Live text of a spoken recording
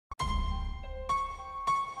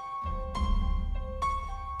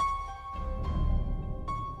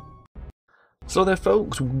So there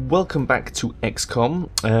folks, welcome back to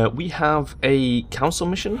XCOM. We have a council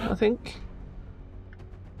mission, I think.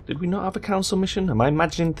 Did we not have a council mission? Am I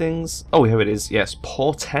imagining things? Oh, here it is, yes,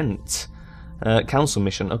 Portent. Council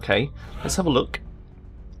mission, okay. Let's have a look.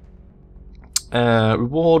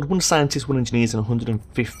 Reward, 1 scientist, 1 engineers, and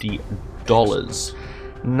 $150.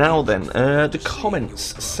 Now then, the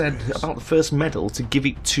comments said about the first medal to give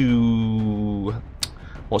it to...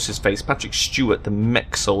 what's his face? Patrick Stewart, the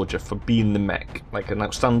mech soldier, for being the mech. Like an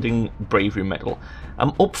outstanding bravery medal.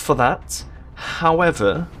 I'm up for that.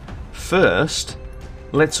 However, first,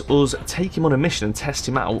 let us take him on a mission and test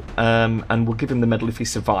him out. And we'll give him the medal if he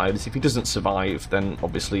survives. If he doesn't survive, then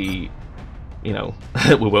obviously, you know,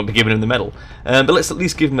 we won't be giving him the medal. But let's at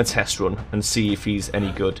least give him a test run and see if he's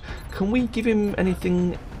any good. Can we give him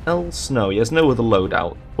anything else? No, he has no other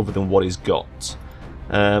loadout other than what he's got.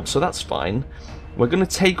 So that's fine. We're going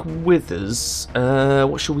to take with us,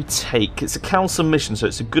 what shall we take? It's a council mission, so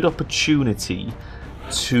it's a good opportunity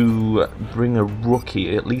to bring a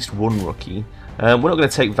rookie, at least one rookie. We're not going to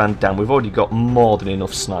take Van Damme, we've already got more than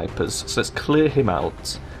enough snipers, so let's clear him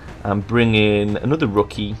out and bring in another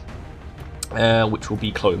rookie, which will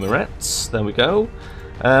be Chloe Moretz. There we go.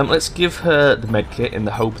 Let's give her the medkit in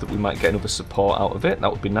the hope that we might get another support out of it,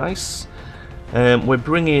 that would be nice. We're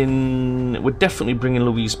definitely bringing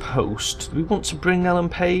Louise Post. Do we want to bring Ellen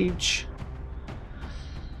Page?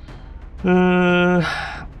 We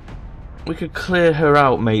could clear her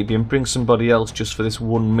out maybe and bring somebody else just for this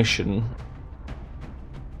one mission.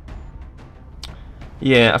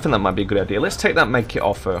 Yeah, I think that might be a good idea. Let's take that medkit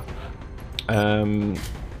off her. And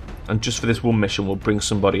just for this one mission we'll bring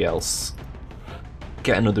somebody else.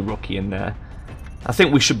 Get another rookie in there. I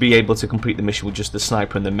think we should be able to complete the mission with just the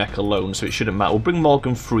sniper and the mech alone, so it shouldn't matter. We'll bring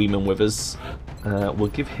Morgan Freeman with us. We'll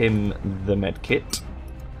give him the medkit.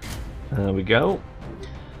 There we go.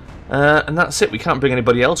 And that's it. We can't bring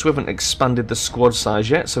anybody else. We haven't expanded the squad size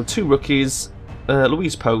yet. So 2 rookies,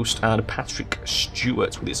 Louise Post and Patrick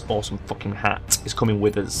Stewart with his awesome fucking hat is coming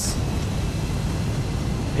with us.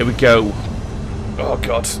 Here we go. Oh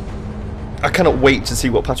god. I cannot wait to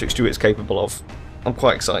see what Patrick Stewart's capable of. I'm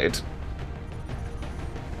quite excited.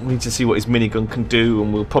 We need to see what his minigun can do,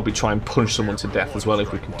 and we'll probably try and punch someone to death as well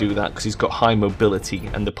if we can do that, because he's got high mobility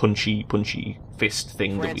and the punchy fist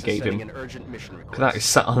thing that we gave him. That is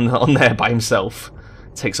sat on there by himself.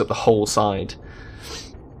 Takes up the whole side.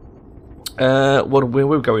 Where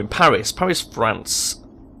we're going? Paris, France.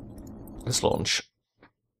 Let's launch.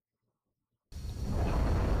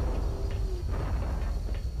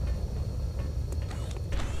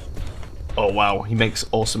 Oh wow, he makes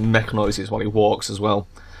awesome mech noises while he walks as well.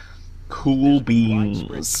 Cool beans.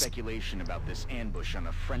 Widespread speculation about this ambush on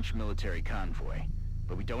a French military convoy,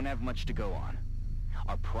 but we don't have much to go on.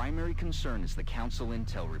 Our primary concern is the Council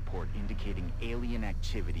intel report indicating alien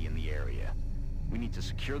activity in the area. We need to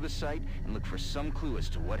secure the site and look for some clue as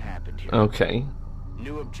to what happened here. Okay.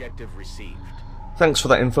 New objective received. Thanks for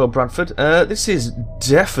that info, Bradford. This is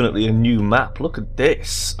definitely a new map. Look at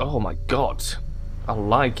this. Oh my god. I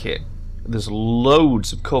like it. There's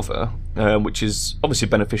loads of cover, which is obviously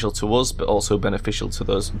beneficial to us, but also beneficial to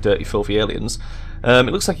those dirty, filthy aliens. It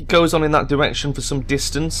looks like it goes on in that direction for some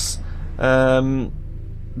distance, but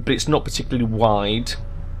it's not particularly wide.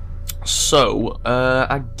 So,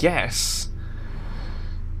 I guess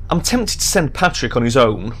I'm tempted to send Patrick on his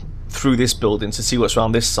own through this building to see what's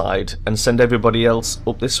around this side, and send everybody else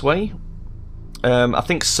up this way. I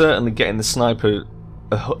think certainly getting the sniper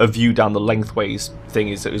a view down the lengthways thing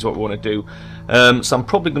is what we want to do. So I'm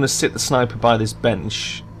probably going to sit the sniper by this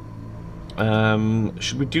bench.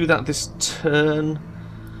 Should we do that this turn?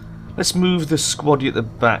 Let's move the squaddy at the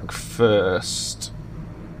back first.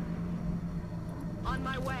 On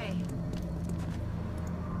my way.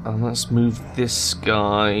 And let's move this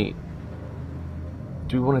guy.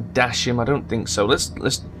 Do we want to dash him? I don't think so.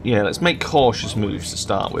 Let's make cautious moves to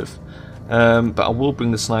start with. But I will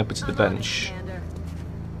bring the sniper to the bench.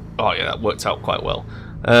 Oh yeah, that worked out quite well.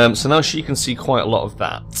 So now she can see quite a lot of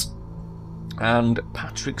that. And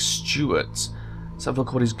Patrick Stewart, let's have a look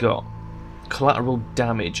at what he's got. Collateral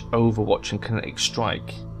damage, overwatch and kinetic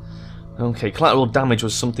strike. Okay, collateral damage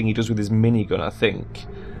was something he does with his minigun, I think.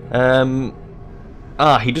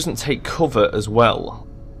 He doesn't take cover as well.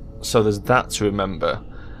 So there's that to remember.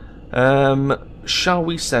 Shall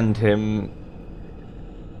we send him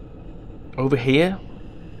over here?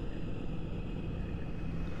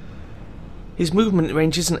 His movement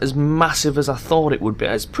range isn't as massive as I thought it would be.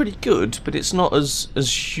 It's pretty good, but it's not as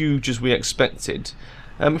huge as we expected.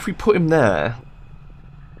 If we put him there...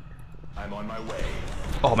 I'm on my way.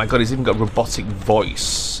 Oh my god, he's even got a robotic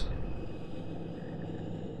voice.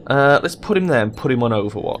 Let's put him there and put him on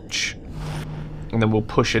Overwatch. And then we'll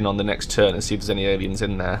push in on the next turn and see if there's any aliens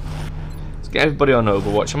in there. Let's get everybody on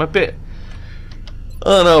Overwatch. I'm a bit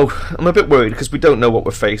worried because we don't know what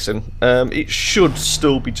we're facing. It should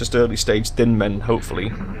still be just early stage thin men,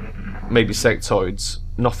 hopefully. Maybe sectoids.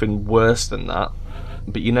 Nothing worse than that.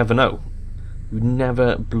 But you never know. You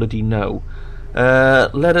never bloody know.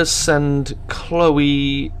 Let us send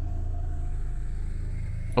Chloe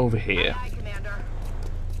over here.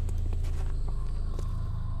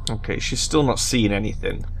 Okay, she's still not seeing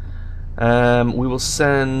anything. We will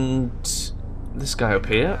send this guy up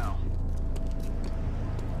here.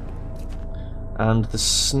 And the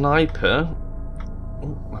sniper...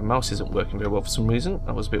 Oh, my mouse isn't working very well for some reason.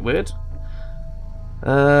 That was a bit weird.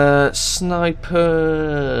 Sniper...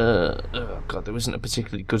 Oh god, there isn't a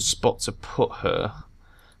particularly good spot to put her.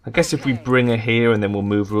 I guess if we bring her here and then we'll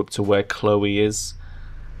move her up to where Chloe is.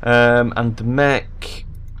 And the mech...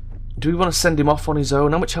 Do we want to send him off on his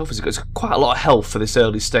own? How much health has he got? It's quite a lot of health for this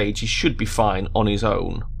early stage. He should be fine on his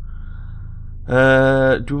own.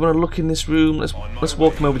 Do we want to look in this room? Let's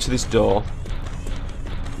walk him over to this door.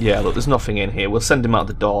 Yeah, look, there's nothing in here. We'll send him out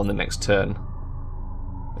the door on the next turn.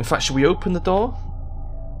 In fact, should we open the door?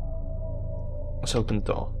 Let's open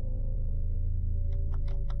the door.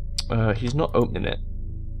 He's not opening it.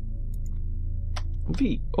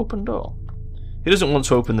 V, open door. He doesn't want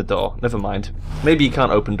to open the door. Never mind. Maybe he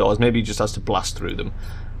can't open doors. Maybe he just has to blast through them.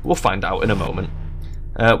 We'll find out in a moment.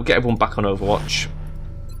 We'll get everyone back on Overwatch.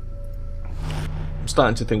 I'm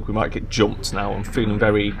starting to think we might get jumped now. I'm feeling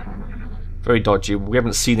very, very dodgy. We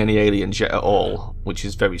haven't seen any aliens yet at all, which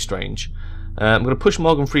is very strange. I'm going to push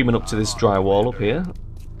Morgan Freeman up to this drywall up here.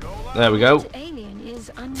 There we go.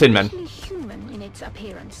 Thin men.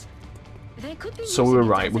 So we were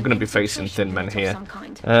right, we're going to be facing thin men here.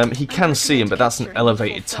 He can see him, but that's an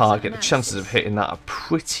elevated target. The chances of hitting that are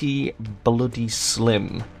pretty bloody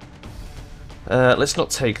slim. Let's not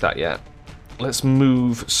take that yet. Let's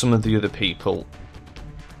move some of the other people.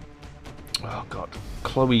 Oh god,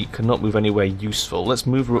 Chloe cannot move anywhere useful. Let's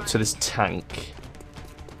move her up to this tank.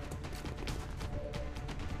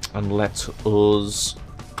 And let us...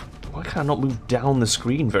 Why can I not move down the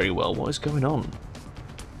screen very well? What is going on?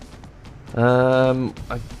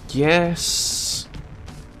 I guess...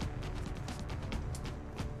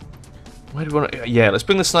 Where do we want to... Yeah, let's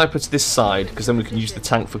bring the sniper to this side, because then we can use the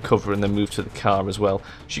tank for cover and then move to the car as well.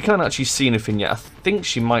 She can't actually see anything yet. I think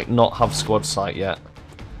she might not have squad sight yet.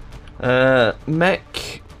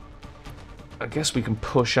 Mech... I guess we can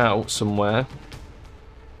push out somewhere.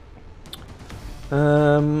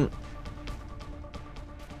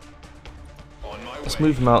 Let's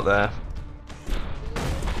move him out there.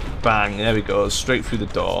 Bang, there we go, straight through the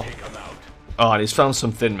door. Oh, and he's found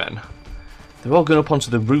some thin men. They're all going up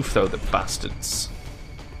onto the roof though, the bastards.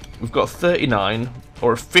 We've got a 39,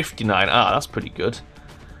 or a 59, that's pretty good.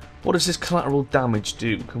 What does this collateral damage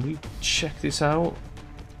do? Can we check this out?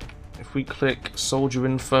 If we click soldier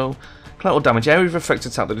info. Collateral damage, area of effect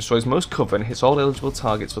attack that destroys most cover and hits all eligible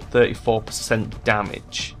targets for 34%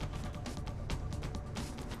 damage.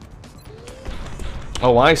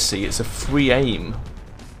 Oh, I see, it's a free aim.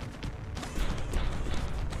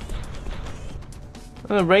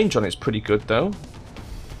 Range on it's pretty good though.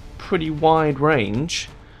 Pretty wide range.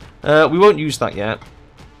 We won't use that yet.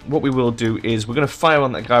 What we will do is we're going to fire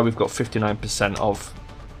on that guy we've got 59% of.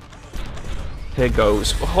 Here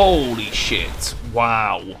goes. Holy shit.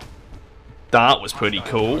 Wow. That was pretty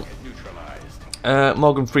cool.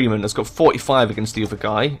 Morgan Freeman has got 45 against the other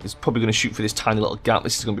guy. He's probably going to shoot for this tiny little gap.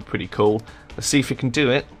 This is going to be pretty cool. Let's see if he can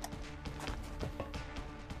do it.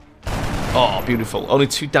 Oh, beautiful. Only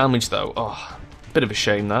 2 damage though. Oh. Bit of a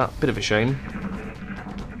shame that. Bit of a shame.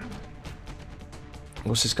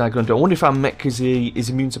 What's this guy going to do? I wonder if our mech is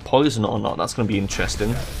immune to poison or not. That's going to be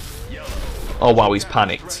interesting. Oh wow, he's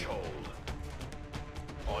panicked.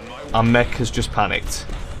 Our mech has just panicked.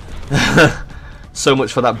 So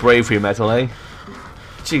much for that bravery medal, eh?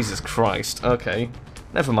 Jesus Christ. Okay.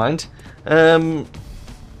 Never mind.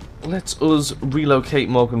 Let us relocate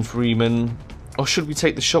Morgan Freeman. Or should we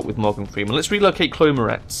take the shot with Morgan Freeman? Let's relocate Chloe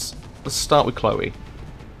Moretz. Let's start with Chloe.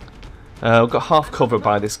 We've got half cover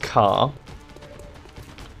by this car.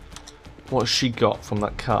 What has she got from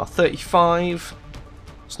that car? 35.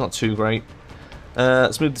 It's not too great.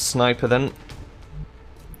 Let's move the sniper then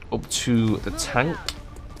up to the tank.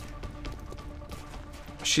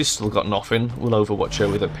 She's still got nothing. We'll overwatch her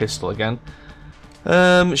with a pistol again.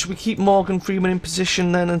 Should we keep Morgan Freeman in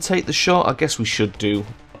position then and take the shot? I guess we should do.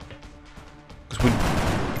 Because we...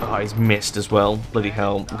 Oh, he's missed as well. Bloody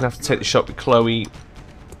hell. We're going to have to take the shot with Chloe.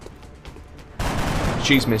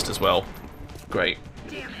 She's missed as well. Great.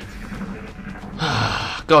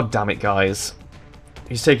 God damn it, guys.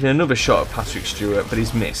 He's taken another shot at Patrick Stewart, but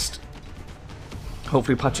he's missed.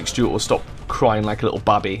 Hopefully Patrick Stewart will stop crying like a little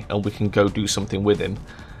babby and we can go do something with him.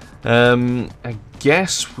 I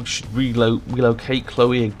guess we should relocate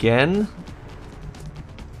Chloe again.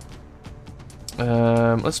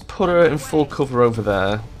 Let's put her in full cover over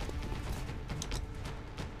there.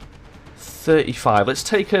 35. Let's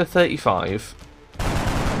take her 35.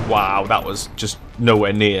 Wow, that was just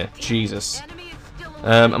nowhere near. Jesus.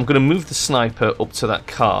 I'm going to move the sniper up to that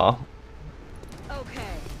car.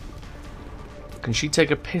 Can she take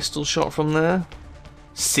a pistol shot from there?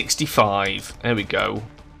 65. There we go.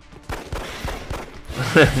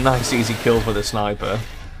 Nice easy kill for the sniper.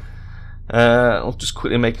 I'll just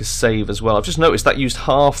quickly make a save as well. I've just noticed that used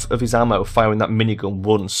half of his ammo firing that minigun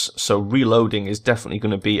once, so reloading is definitely going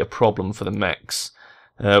to be a problem for the mechs.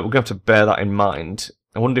 We're going to have to bear that in mind.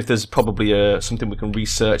 I wonder if there's probably something we can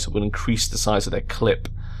research that will increase the size of their clip.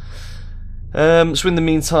 So in the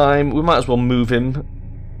meantime, we might as well move him.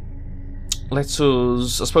 I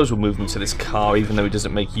suppose we'll move him to this car, even though he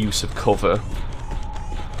doesn't make use of cover.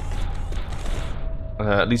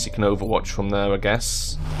 At least he can overwatch from there, I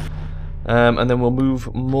guess. And then we'll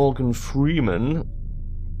move Morgan Freeman.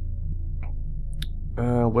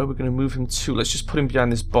 Where are we going to move him to? Let's just put him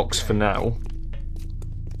behind this box for now.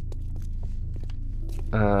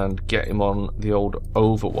 And get him on the old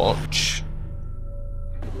Overwatch.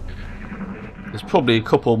 There's probably a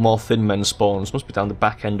couple more thin men spawns. Must be down the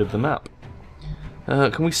back end of the map.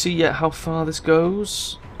 Can we see yet how far this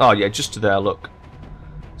goes? Oh yeah, just to there, look.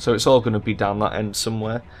 So it's all going to be down that end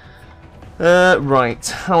somewhere. Right,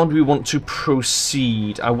 how do we want to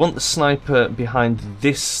proceed? I want the sniper behind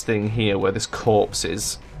this thing here, where this corpse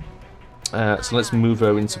is. So let's move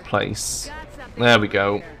her into place. There we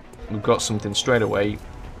go. We've got something straight away.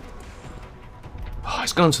 Oh,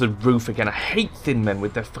 it's gone to the roof again. I hate thin men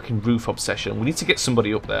with their fucking roof obsession. We need to get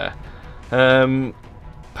somebody up there.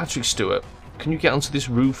 Patrick Stewart, can you get onto this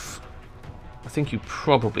roof? I think you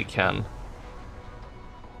probably can.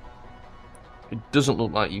 It doesn't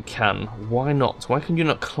look like you can. Why not? Why can you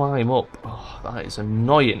not climb up? Oh, that is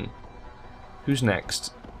annoying. Who's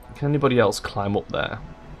next? Can anybody else climb up there?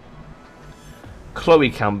 Chloe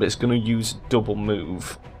can, but it's going to use double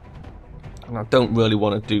move. And I don't really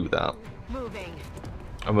want to do that. Moving.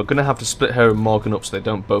 And we're going to have to split her and Morgan up so they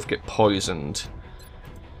don't both get poisoned.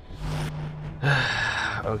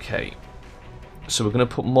 Okay. So we're going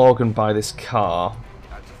to put Morgan by this car.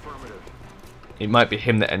 It might be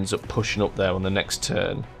him that ends up pushing up there on the next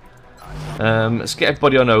turn. Let's get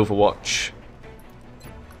everybody on Overwatch.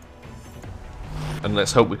 And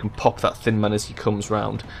let's hope we can pop that thin man as he comes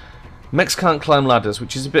round. Mechs can't climb ladders,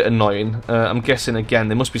 which is a bit annoying. I'm guessing, again,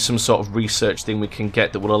 there must be some sort of research thing we can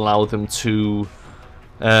get that will allow them to,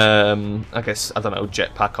 I guess, I don't know,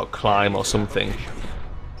 jetpack or climb or something.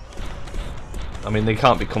 I mean, they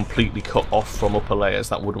can't be completely cut off from upper layers,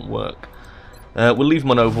 that wouldn't work. We'll leave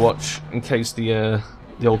him on Overwatch in case the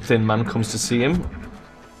old thin man comes to see him.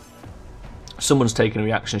 Someone's taken a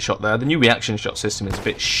reaction shot there. The new reaction shot system is a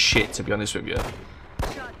bit shit, to be honest with you.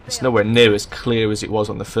 It's nowhere near as clear as it was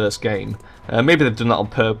on the first game. Maybe they've done that on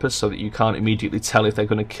purpose so that you can't immediately tell if they're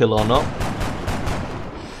going to kill or not.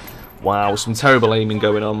 Wow, some terrible aiming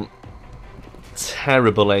going on.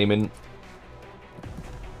 Terrible aiming.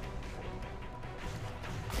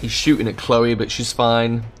 He's shooting at Chloe, but she's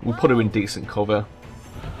fine. We'll put her in decent cover.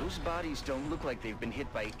 Those bodies don't look like they've been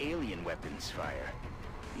hit by alien weapons fire.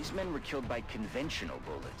 These men were killed by conventional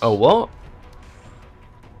bullets. Oh, what?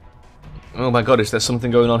 Oh my god, is there something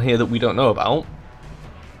going on here that we don't know about?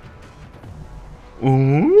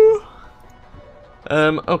 Ooh.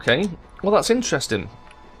 Okay. Well, that's interesting.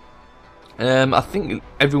 I think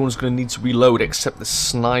everyone's going to need to reload except the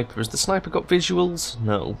sniper. Has the sniper got visuals?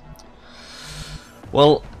 No.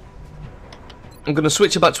 Well, I'm going to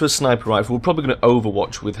switch her back to a sniper rifle. We're probably going to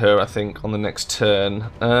Overwatch with her, I think, on the next turn.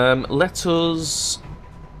 Let us...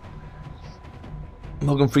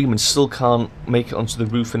 Morgan Freeman still can't make it onto the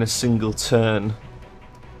roof in a single turn.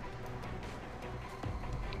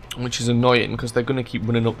 Which is annoying, because they're going to keep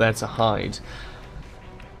running up there to hide.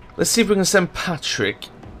 Let's see if we can send Patrick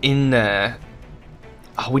in there.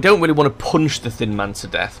 Oh, we don't really want to punch the thin man to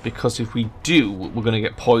death, because if we do, we're going to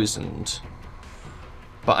get poisoned.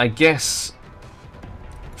 But I guess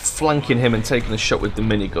flanking him and taking a shot with the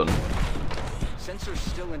minigun. Sensors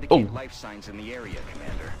still indicate life signs in the area,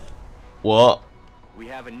 Commander. What? We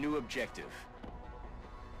have a new objective.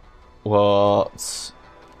 What?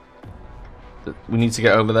 We need to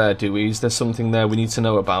get over there, do we? Is there something there we need to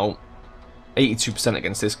know about? 82%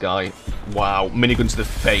 against this guy. Wow. Minigun to the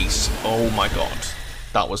face. Oh my god.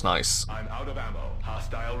 That was nice. I'm out of ammo.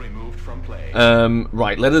 Hostile removed from play.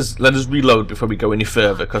 Right, let us reload before we go any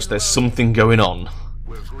further, because there's something going on.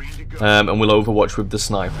 We're green to go. And we'll overwatch with the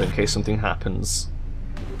sniper in case something happens.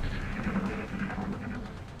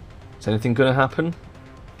 Is anything going to happen?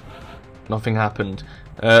 Nothing happened.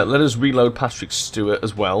 Let us reload Patrick Stewart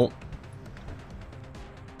as well.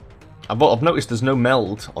 I've noticed there's no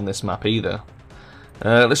meld on this map either.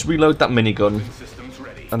 Let's reload that minigun,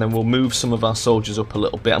 and then we'll move some of our soldiers up a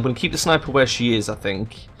little bit. I'm going to keep the sniper where she is, I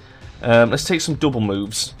think. Let's take some double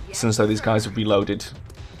moves, since though these guys have reloaded.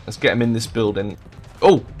 Let's get them in this building.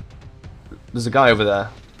 Oh! There's a guy over there.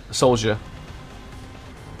 A soldier.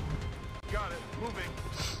 Got it. Moving.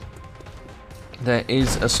 There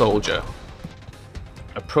is a soldier.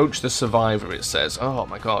 Approach the survivor, it says. Oh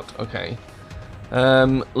my god, okay.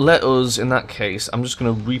 Let us, in that case, I'm just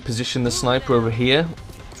going to reposition the sniper over here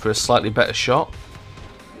for a slightly better shot.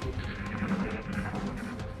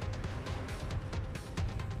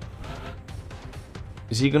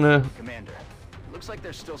 Is he gonna... Commander, looks like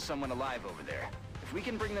there's still someone alive over there. If we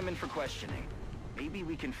can bring them in for questioning, maybe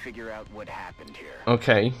we can figure out what happened here.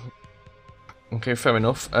 Okay. Okay, fair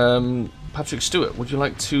enough. Patrick Stewart, would you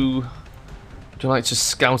like to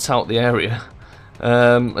scout out the area?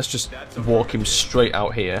 Let's just walk him straight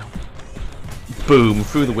out here. Boom,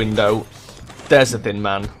 through the window. There's the thin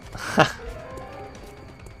man.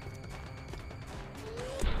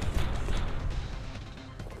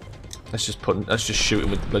 Let's just shoot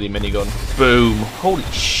him with the bloody minigun. Boom! Holy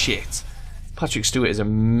shit! Patrick Stewart is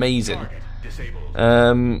amazing.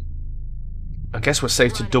 I guess we're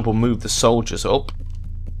safe to double move the soldiers up.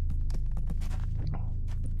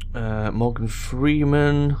 Morgan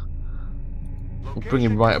Freeman. We'll bring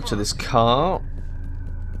him right up to this car.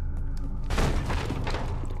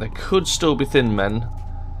 There could still be thin men,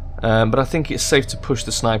 but I think it's safe to push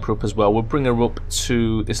the sniper up as well. We'll bring her up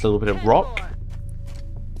to this little bit of rock.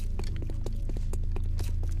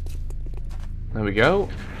 There we go.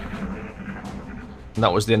 And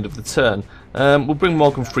that was the end of the turn. We'll bring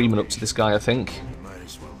Morgan Freeman up to this guy, I think. Might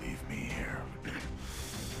as well leave me here.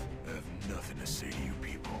 I have nothing to say to you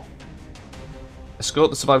people.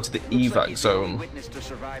 Escort the survivor to the Looks like evac he's the only zone. witness to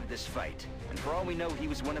survive this fight, and for all we know, he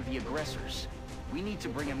was one of the aggressors. We need to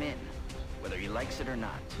bring him in, whether he likes it or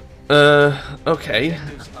not. Okay.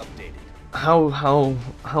 Objectives updated.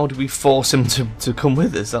 How do we force him to come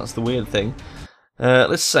with us? That's the weird thing.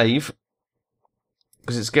 Let's save,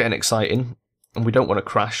 because it's getting exciting, and we don't want to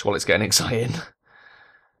crash while it's getting exciting.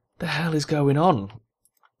 The hell is going on?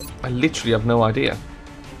 I literally have no idea.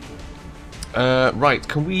 Right,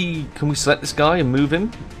 can we select this guy and move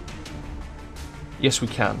him? Yes, we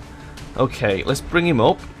can. Okay, let's bring him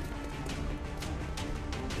up.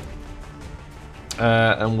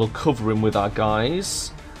 And we'll cover him with our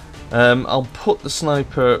guys. I'll put the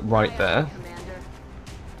sniper right there.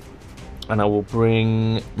 And I will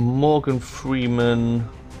bring Morgan Freeman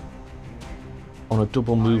on a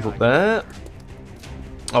double move up there.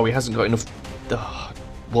 Oh, he hasn't got enough... Ugh.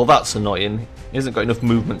 Well, that's annoying. He hasn't got enough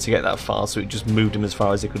movement to get that far, so it just moved him as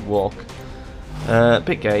far as he could walk.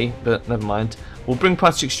 Bit gay, but never mind. We'll bring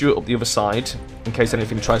Patrick Stewart up the other side, in case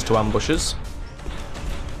anything tries to ambush us.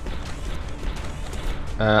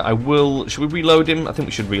 Should we reload him? I think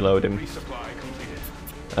we should reload him.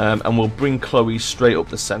 And we'll bring Chloe straight up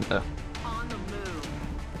the centre.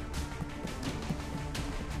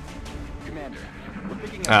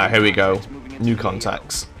 Here we go. New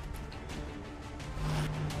contacts.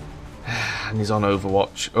 And he's on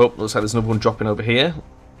Overwatch. Oh, looks like there's another one dropping over here.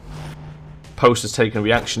 Post has taken a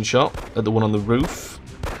reaction shot at the one on the roof,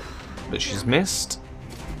 but she's missed.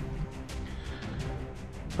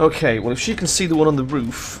 Okay, well if she can see the one on the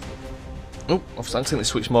roof... Oh, I've accidentally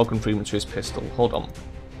switched Morgan Freeman to his pistol. Hold on.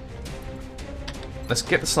 Let's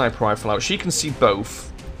get the sniper rifle out. She can see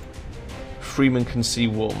both. Freeman can see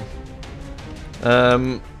one.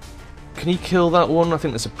 Can he kill that one? I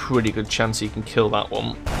think there's a pretty good chance he can kill that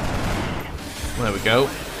one. There we go.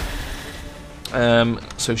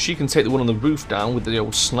 So she can take the one on the roof down with the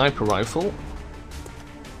old sniper rifle.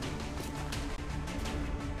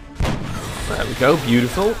 There we go,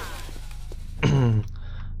 beautiful.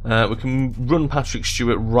 We can run Patrick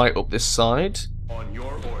Stewart right up this side. On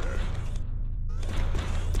your order.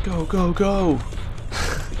 Go, go, go!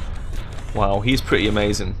 Wow, he's pretty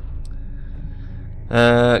amazing.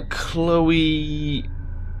 Chloe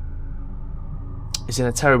is in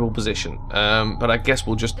a terrible position, but I guess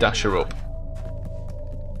we'll just dash her up.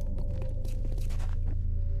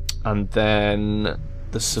 And then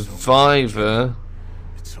the survivor...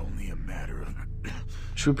 It's only a matter of...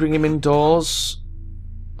 Should we bring him indoors?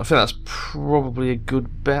 I think that's probably a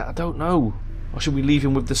good bet. I don't know. Or should we leave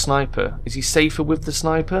him with the sniper? Is he safer with the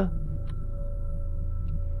sniper?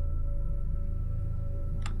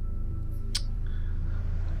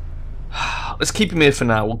 Let's keep him here for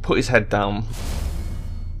now. We'll put his head down.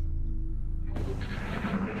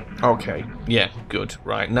 Okay, yeah, good.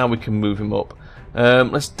 Right, now we can move him up.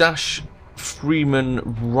 Let's dash Freeman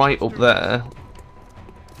right up there.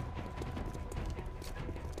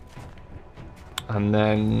 And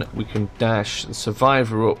then we can dash the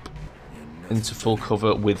survivor up into full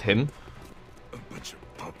cover with him.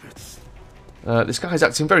 This guy's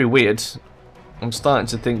acting very weird. I'm starting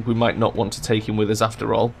to think we might not want to take him with us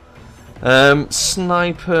after all.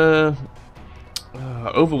 Sniper...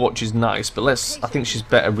 Overwatch is nice, but I think she's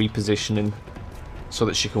better repositioning so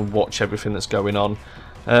that she can watch everything that's going on.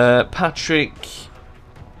 Patrick...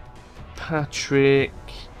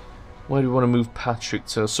 Where do we want to move Patrick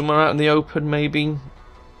to? Somewhere out in the open, maybe?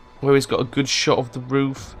 Where he's got a good shot of the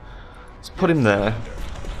roof. Let's put him there.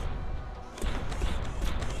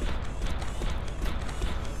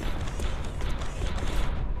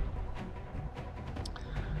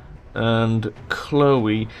 And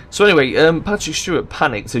Chloe. So anyway, Patrick Stewart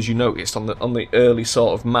panicked, as you noticed, on the early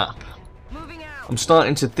sort of map. I'm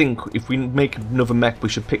starting to think if we make another mech, we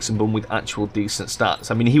should pick someone with actual decent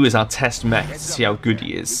stats. I mean, he was our test mech to see how good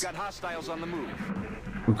he is.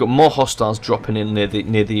 We've got more hostiles dropping in near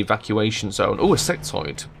the evacuation zone. Oh, a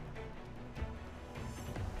sectoid.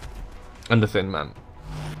 And a thin man.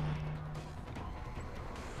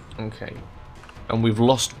 Okay. And we've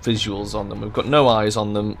lost visuals on them. We've got no eyes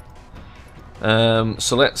on them.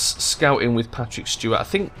 So let's scout in with Patrick Stewart. I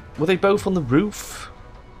think, were they both on the roof?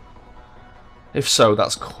 If so,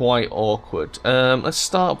 that's quite awkward. Let's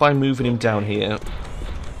start by moving him down here.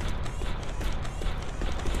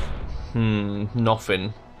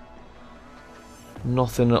 Nothing.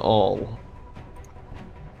 Nothing at all.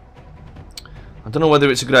 I don't know whether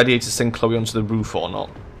it's a good idea to send Chloe onto the roof or not.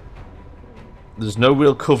 There's no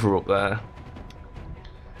real cover up there.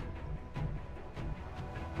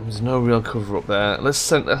 There's no real cover up there. Let's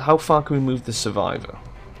send. How far can we move the survivor?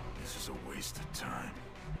 This is a waste of time.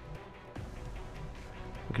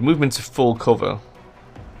 We can move him into full cover.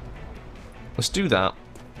 Let's do that.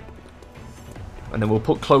 And then we'll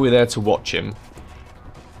put Chloe there to watch him.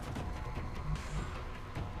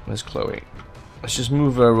 Where's Chloe? Let's just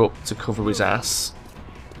move her up to cover his ass.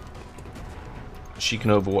 She can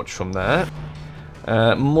overwatch from there.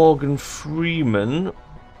 Morgan Freeman.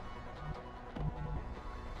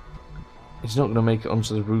 He's not going to make it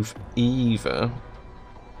onto the roof either.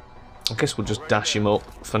 I guess we'll just dash him up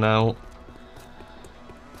for now.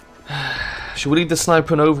 Should we leave the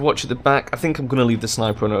sniper and Overwatch at the back? I think I'm going to leave the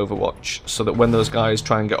sniper and Overwatch so that when those guys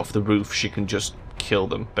try and get off the roof, she can just kill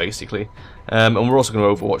them, basically. And we're also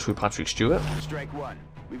going to Overwatch with Patrick Stewart.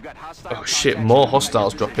 Oh shit, more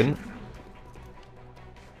hostiles dropping.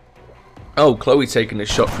 Oh, Chloe taking a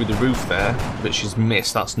shot through the roof there, but she's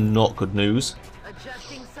missed. That's not good news.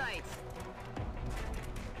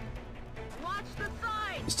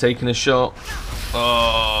 He's taking a shot.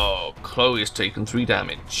 Oh, Chloe has taken 3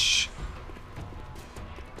 damage.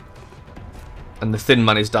 And the thin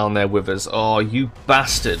man is down there with us. Oh, you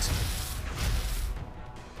bastard.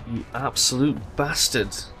 You absolute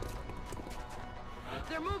bastard.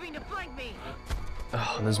 They're moving to flank me.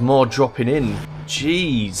 Oh, there's more dropping in.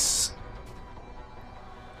 Jeez.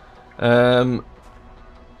 The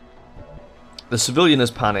civilian has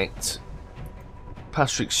panicked.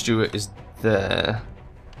 Patrick Stewart is there.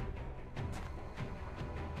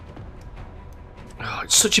 Oh,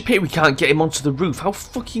 it's such a pity we can't get him onto the roof. How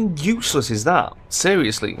fucking useless is that?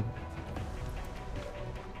 Seriously.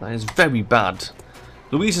 That is very bad.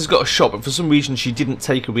 Louisa's got a shot, but for some reason she didn't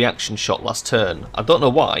take a reaction shot last turn. I don't know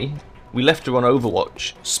why. We left her on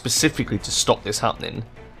Overwatch specifically to stop this happening.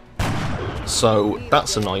 So,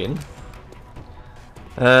 that's annoying.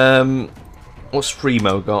 What's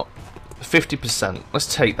Fremo got? 50%.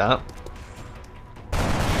 Let's take that.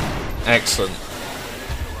 Excellent.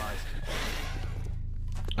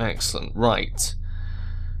 Excellent. Right.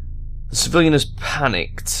 The civilian has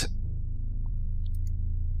panicked.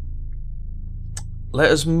 Let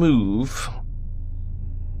us move.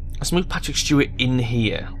 Let's move Patrick Stewart in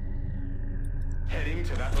here. Heading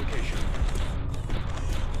to that location.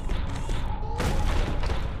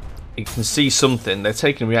 You can see something. They're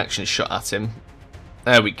taking a reaction shot at him.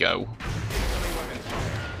 There we go.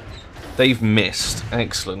 They've missed.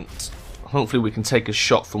 Excellent. Hopefully we can take a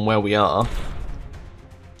shot from where we are.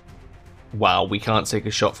 Wow, we can't take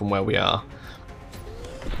a shot from where we are.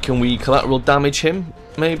 Can we collateral damage him,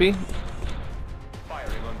 maybe?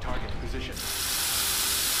 Firing on target position.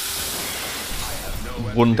 I have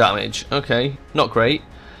 1 damage. Okay, not great.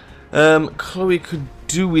 Chloe could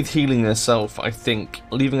do with healing herself, I think.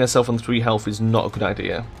 Leaving herself on 3 health is not a good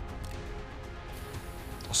idea.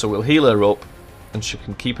 So we'll heal her up, and she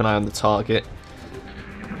can keep an eye on the target.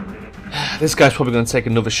 This guy's probably going to take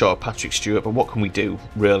another shot at Patrick Stewart, but what can we do,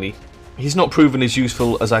 really? He's not proven as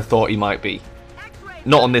useful as I thought he might be.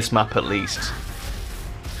 Not on this map, at least.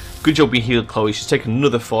 Good job we healed Chloe. She's taken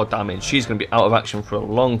another 4 damage. She's going to be out of action for a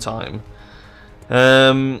long time.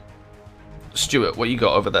 Stuart, what you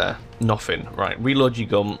got over there? Nothing. Right, reload your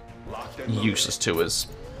gun. Useless to us.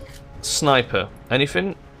 Sniper,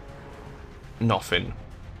 anything? Nothing.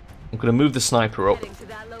 I'm going to move the sniper up.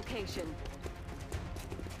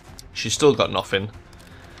 She's still got nothing.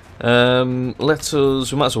 We might as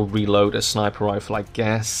well reload a sniper rifle, I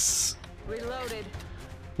guess. Reloaded.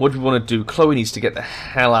 What do we want to do? Chloe needs to get the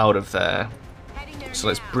hell out of there. So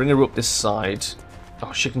let's bring her up this side.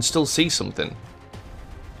 Oh, she can still see something.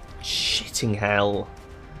 Shitting hell.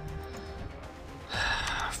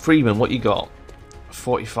 Freeman, what you got?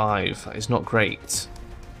 45. That is not great.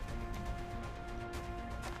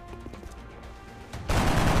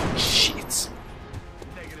 Shit.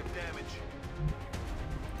 Negative damage.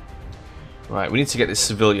 Right, we need to get this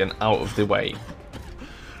civilian out of the way.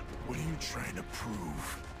 What are you trying to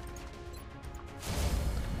prove?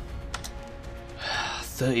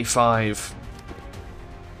 35.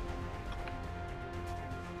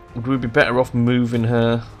 Would we be better off moving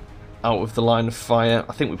her out of the line of fire?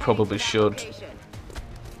 I think we probably should.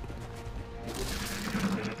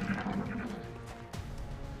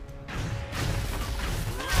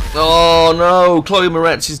 Oh no! Chloe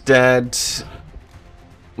Moretz is dead.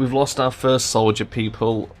 We've lost our first soldier,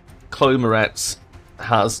 people. Chloe Moretz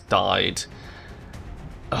has died.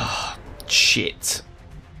 Ugh, shit.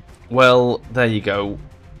 Well, there you go.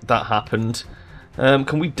 That happened.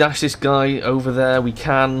 Can we dash this guy over there? We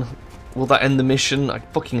can. Will that end the mission? I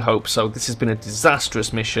fucking hope so. This has been a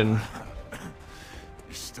disastrous mission.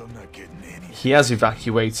 You're still not getting any. He has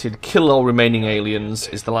evacuated. Kill all remaining aliens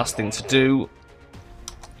is the last thing to do.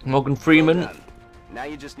 Morgan Freeman. Now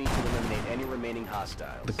you just need to eliminate any remaining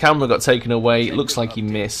hostiles. The camera got taken away. It looks like he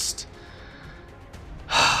missed.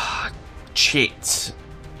 Shit.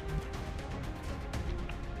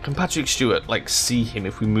 Can Patrick Stewart, like, see him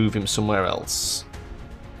if we move him somewhere else?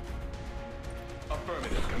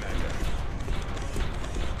 Affirmative, Commander.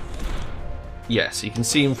 Yes, you can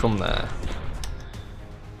see him from there.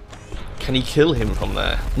 Can he kill him from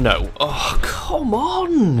there? No. Oh, come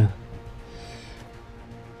on!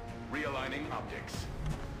 Realigning optics.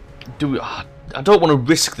 I don't want to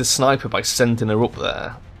risk the sniper by sending her up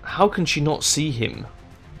there. How can she not see him?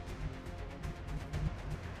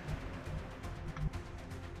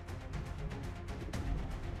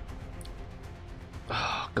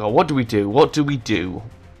 Oh, God, what do we do? What do we do?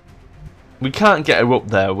 We can't get her up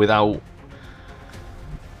there without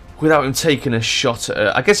him taking a shot at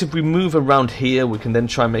her. I guess if we move around here, we can then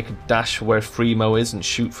try and make a dash for where Freemo is and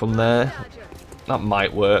shoot from there. That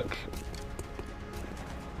might work.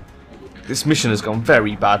 This mission has gone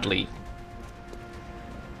very badly.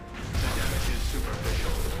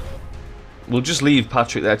 We'll just leave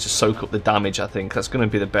Patrick there to soak up the damage, I think. That's going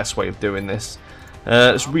to be the best way of doing this.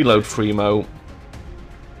 Let's reload Freemo.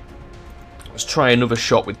 Let's try another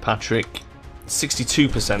shot with Patrick.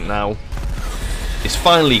 62% now. It's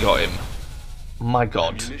finally got him. My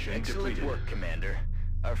God. Excellent work, Commander.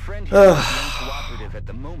 Our friend here is uncooperative at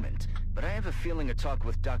the moment, but I have a feeling a talk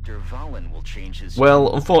with Dr. Valen will change his...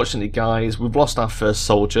 Well, unfortunately, guys, we've lost our first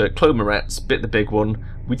soldier. Chloe Moretz bit the big one.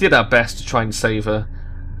 We did our best to try and save her,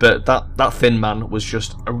 but that thin man was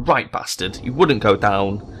just a right bastard. He wouldn't go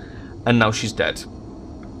down, and now she's dead.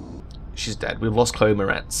 She's dead. We've lost Chloe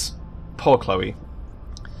Moretz. Poor Chloe.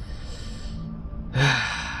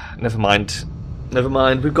 Never mind. Never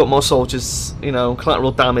mind. We've got more soldiers. You know,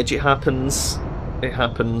 collateral damage. It happens. It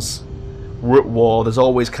happens. We're at war. There's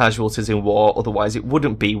always casualties in war. Otherwise, it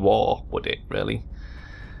wouldn't be war, would it? Really?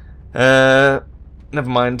 Never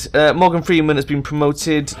mind. Morgan Freeman has been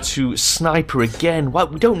promoted to sniper again.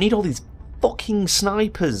 What? We don't need all these fucking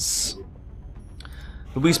snipers.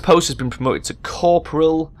 Louise Post has been promoted to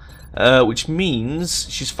corporal, which means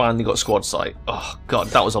she's finally got squad sight. Oh God,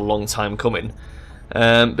 that was a long time coming.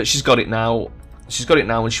 But she's got it now. She's got it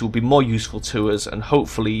now, and she will be more useful to us, and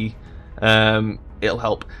hopefully it'll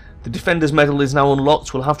help. The Defender's Medal is now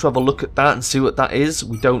unlocked. We'll have to have a look at that and see what that is.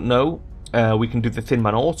 We don't know. We can do the Thin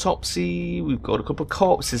Man Autopsy. We've got a couple of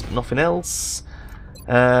corpses, but nothing else.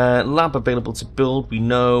 Lab available to build, we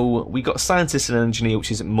know. We got Scientist and Engineer,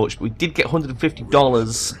 which isn't much, but we did get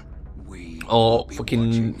 $150. or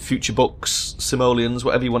fucking future bucks, simoleons,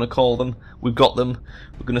 whatever you want to call them. We've got them.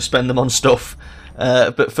 We're going to spend them on stuff.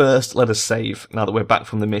 But first, let us save, now that we're back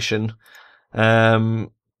from the mission. There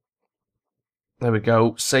we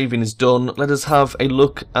go. Saving is done. Let us have a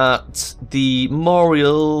look at the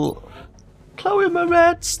memorial. Chloe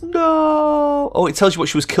Moretz, no! Oh, it tells you what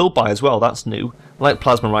she was killed by as well. That's new. Light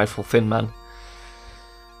plasma rifle, Thin Man.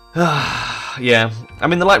 Yeah, I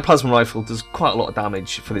mean the light plasma rifle does quite a lot of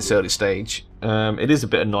damage for this early stage. It is a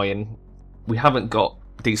bit annoying. We haven't got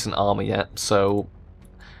decent armor yet, so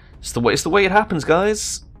it's the way it happens,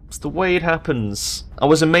 guys. It's the way it happens. I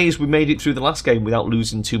was amazed we made it through the last game without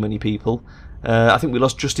losing too many people. I think we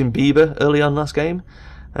lost Justin Bieber early on last game,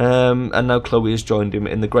 and now Chloe has joined him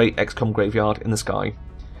in the great XCOM graveyard in the sky.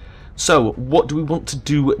 So, what do we want to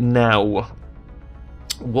do now?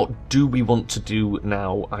 What do we want to do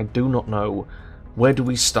now? I do not know. Where do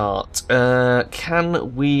we start?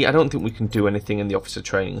 Can we... I don't think we can do anything in the officer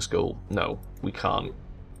training school. No, we can't.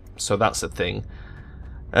 So that's the thing.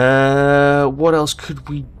 What else could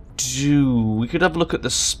we do? We could have a look at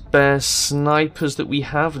the spare snipers that we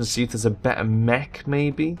have and see if there's a better mech,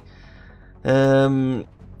 maybe.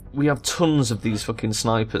 We have tons of these fucking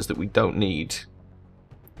snipers that we don't need.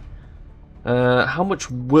 How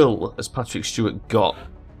much will has Patrick Stewart got?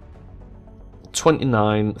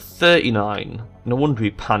 29, 39. No wonder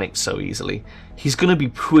he panicked so easily. He's going to be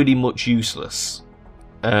pretty much useless.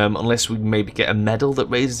 Unless we maybe get a medal that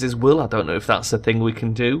raises his will. I don't know if that's a thing we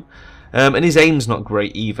can do. And his aim's not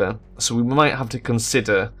great either. So we might have to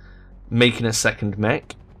consider making a second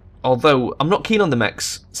mech. Although, I'm not keen on the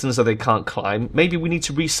mechs, since they can't climb. Maybe we need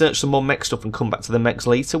to research some more mech stuff and come back to the mechs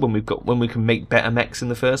later when we can make better mechs in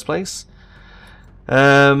the first place.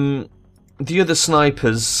 The other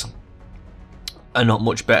snipers are not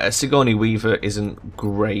much better. Sigourney Weaver isn't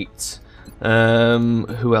great.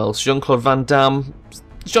 Who else? Jean-Claude Van Damme.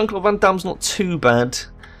 Jean-Claude Van Damme's not too bad.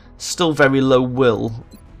 Still very low will.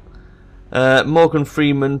 Morgan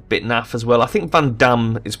Freeman, bit naff as well. I think Van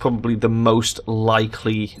Damme is probably the most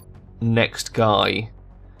likely next guy.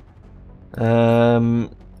 And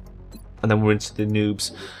then we're into the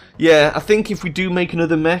noobs. Yeah, I think if we do make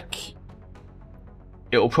another mech,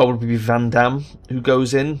 it'll probably be Van Damme who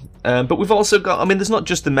goes in. But we've also got, I mean, there's not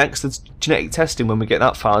just the mechs, there's genetic testing when we get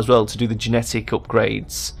that far as well to do the genetic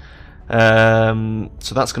upgrades.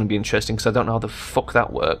 So that's going to be interesting because I don't know how the fuck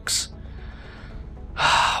that works.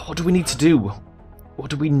 What do we need to do? What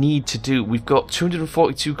do we need to do? We've got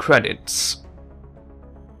 242 credits.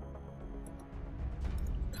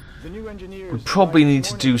 We probably need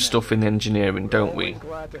to do stuff in engineering, don't we?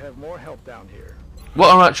 What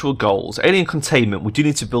are our actual goals? Alien containment, we do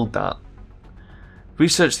need to build that.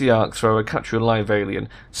 Research the arc thrower, capture a live alien.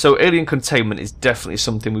 So alien containment is definitely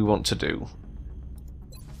something we want to do.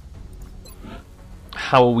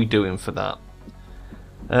 How are we doing for that?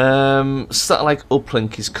 Satellite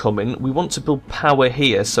uplink is coming. We want to build power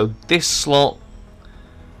here, so this slot...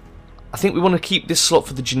 I think we want to keep this slot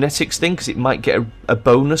for the genetics thing, because it might get a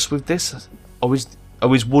bonus with this. Or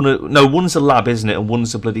is one a... No, one's a lab, isn't it? And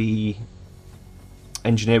one's a bloody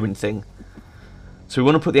engineering thing. So we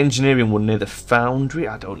want to put the engineering one near the foundry?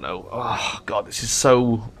 I don't know. Oh, God, this is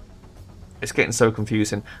so... It's getting so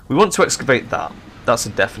confusing. We want to excavate that. That's a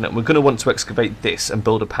definite. We're going to want to excavate this and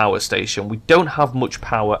build a power station. We don't have much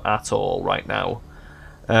power at all right now.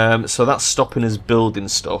 So that's stopping us building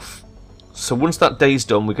stuff. So once that day's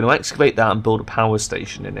done, we're going to excavate that and build a power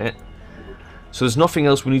station in it. So there's nothing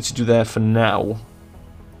else we need to do there for now.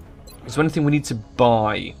 Is there anything we need to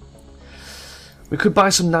buy? We could buy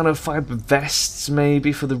some nanofiber vests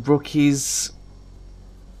maybe for the rookies.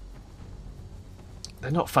 They're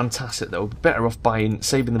not fantastic though. We're better off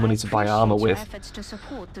saving the money to buy armor with. Efforts to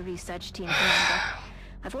support the research team,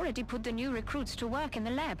 I've already put the new recruits to work in the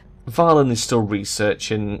lab. Varlin is still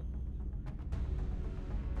researching.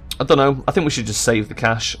 I don't know. I think we should just save the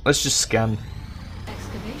cash. Let's just scan.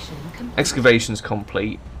 Excavation's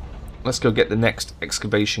complete. Let's go get the next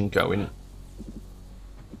excavation going.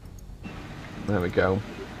 There we go.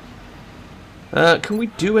 Can we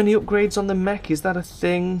do any upgrades on the mech? Is that a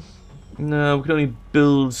thing? No, we can only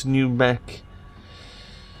build new mech.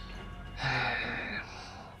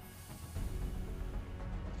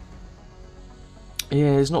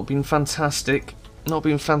 Yeah, it's not been fantastic. Not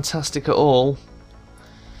been fantastic at all.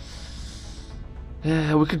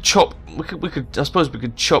 Yeah, we could chop. We could. I suppose we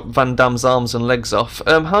could chop Van Damme's arms and legs off.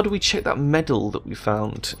 How do we check that medal that we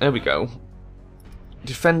found? There we go.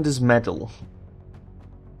 Defender's medal.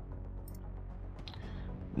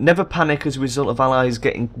 Never panic as a result of allies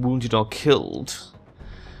getting wounded or killed.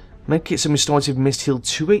 Make it some restorative mist heal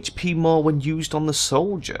 2 HP more when used on the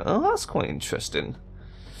soldier. Oh, that's quite interesting.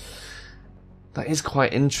 That is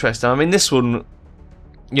quite interesting. I mean, this one,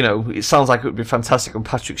 you know, it sounds like it would be fantastic on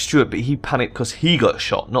Patrick Stewart, but he panicked because he got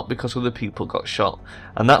shot, not because other people got shot.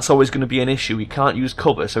 And that's always going to be an issue. He can't use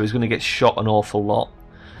cover, so he's going to get shot an awful lot.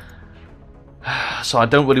 So I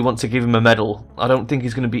don't really want to give him a medal. I don't think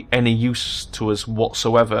he's going to be any use to us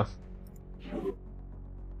whatsoever.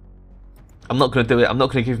 I'm not going to do it. I'm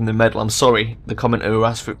not going to give him the medal. I'm sorry, the commenter who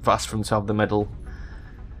asked for him to have the medal.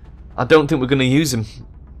 I don't think we're going to use him.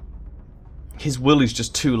 His will is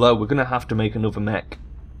just too low. We're going to have to make another mech.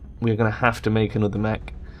 We're going to have to make another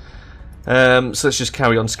mech. So let's just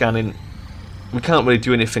carry on scanning. We can't really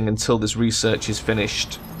do anything until this research is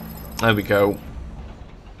finished. There we go.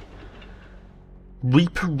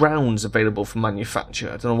 Reaper rounds available for manufacture.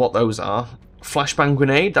 I don't know what those are. Flashbang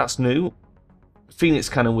grenade, that's new. Phoenix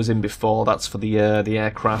cannon was in before. That's for the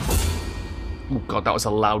aircraft. Oh god, that was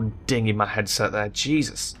a loud ding in my headset there.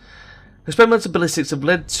 Jesus. Experimental ballistics have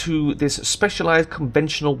led to this specialised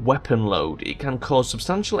conventional weapon load. It can cause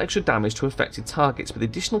substantial extra damage to affected targets, but the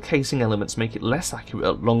additional casing elements make it less accurate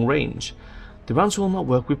at long range. The rounds will not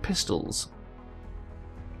work with pistols.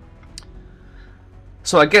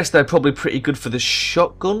 So I guess they're probably pretty good for the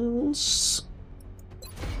shotguns.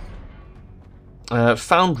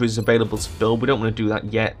 Foundry is available to build. We don't want to do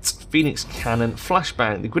that yet. Phoenix cannon,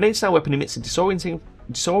 flashbang. The grenade-style weapon emits a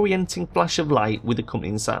disorienting flash of light with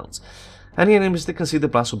accompanying sounds. Any enemies that can see the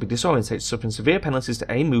blast will be disorientated, suffering severe penalties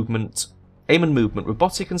to aim and movement.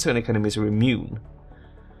 Robotic and sonic enemies are immune.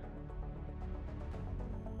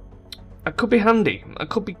 That could be handy. It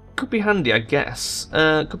could be handy, I guess.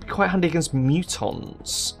 Could be quite handy against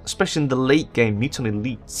mutons, especially in the late game, muton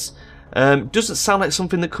elites. Doesn't sound like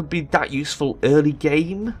something that could be that useful early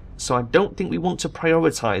game, so I don't think we want to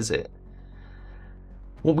prioritise it.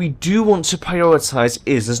 What we do want to prioritise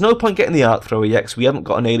is, there's no point getting the arc thrower yet because we haven't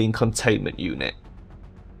got an alien containment unit.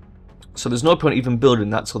 So there's no point even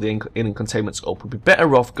building that till the alien containment's up. We'd be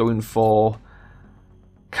better off going for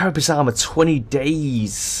Carapace armor 20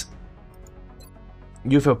 days.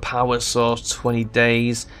 UFO power source 20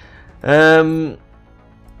 days.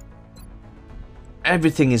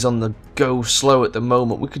 Everything is on the go slow at the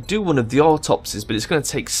moment. We could do one of the autopsies, but it's going to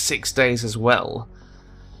take 6 days as well.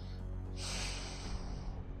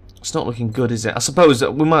 It's not looking good, is it? I suppose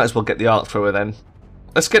that we might as well get the arc thrower then.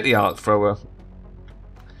 Let's get the arc thrower.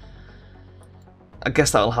 I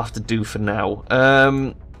guess that'll have to do for now.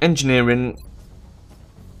 Engineering,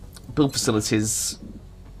 build facilities.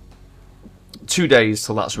 2 days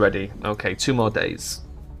till that's ready. Okay, 2 more days.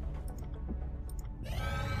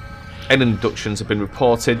 Alien abductions have been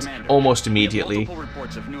reported almost immediately.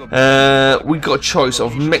 We got a choice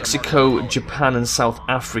of Mexico, Japan and South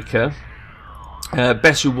Africa.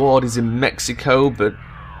 Best reward is in Mexico, but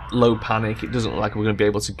low panic. It doesn't look like we're going to be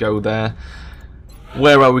able to go there.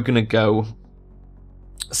 Where are we going to go?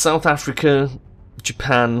 South Africa,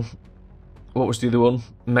 Japan. What was the other one?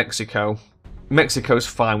 Mexico. Mexico's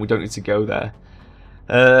fine. We don't need to go there.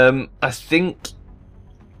 I think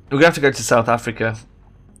we're going to have to go to South Africa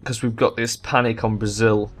because we've got this panic on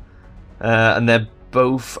Brazil, and they're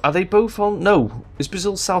both. Are they both on? No. Is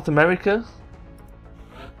Brazil South America?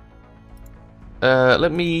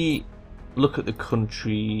 Let me look at the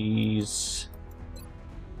countries.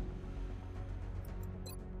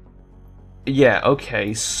 Yeah,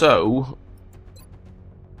 okay, so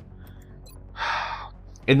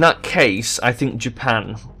in that case, I think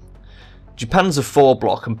Japan. Japan's a 4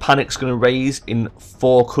 block, and panic's going to raise in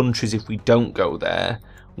 4 countries if we don't go there.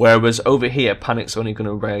 Whereas over here, panic's only going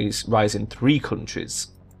to rise in 3 countries.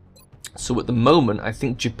 So at the moment, I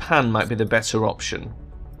think Japan might be the better option.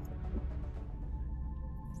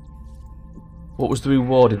 What was the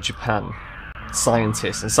reward in Japan?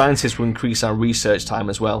 Scientists. And scientists will increase our research time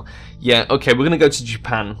as well. Yeah, okay, we're going to go to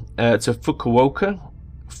Japan. To Fukuoka.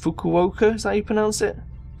 Fukuoka, is that how you pronounce it?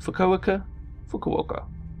 Fukuoka? Fukuoka.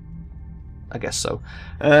 I guess so.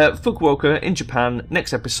 Fukuoka in Japan,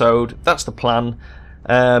 next episode. That's the plan.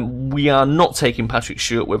 We are not taking Patrick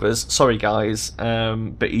Stewart with us. Sorry, guys.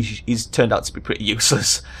 But he's turned out to be pretty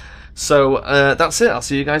useless. So, that's it. I'll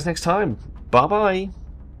see you guys next time. Bye-bye.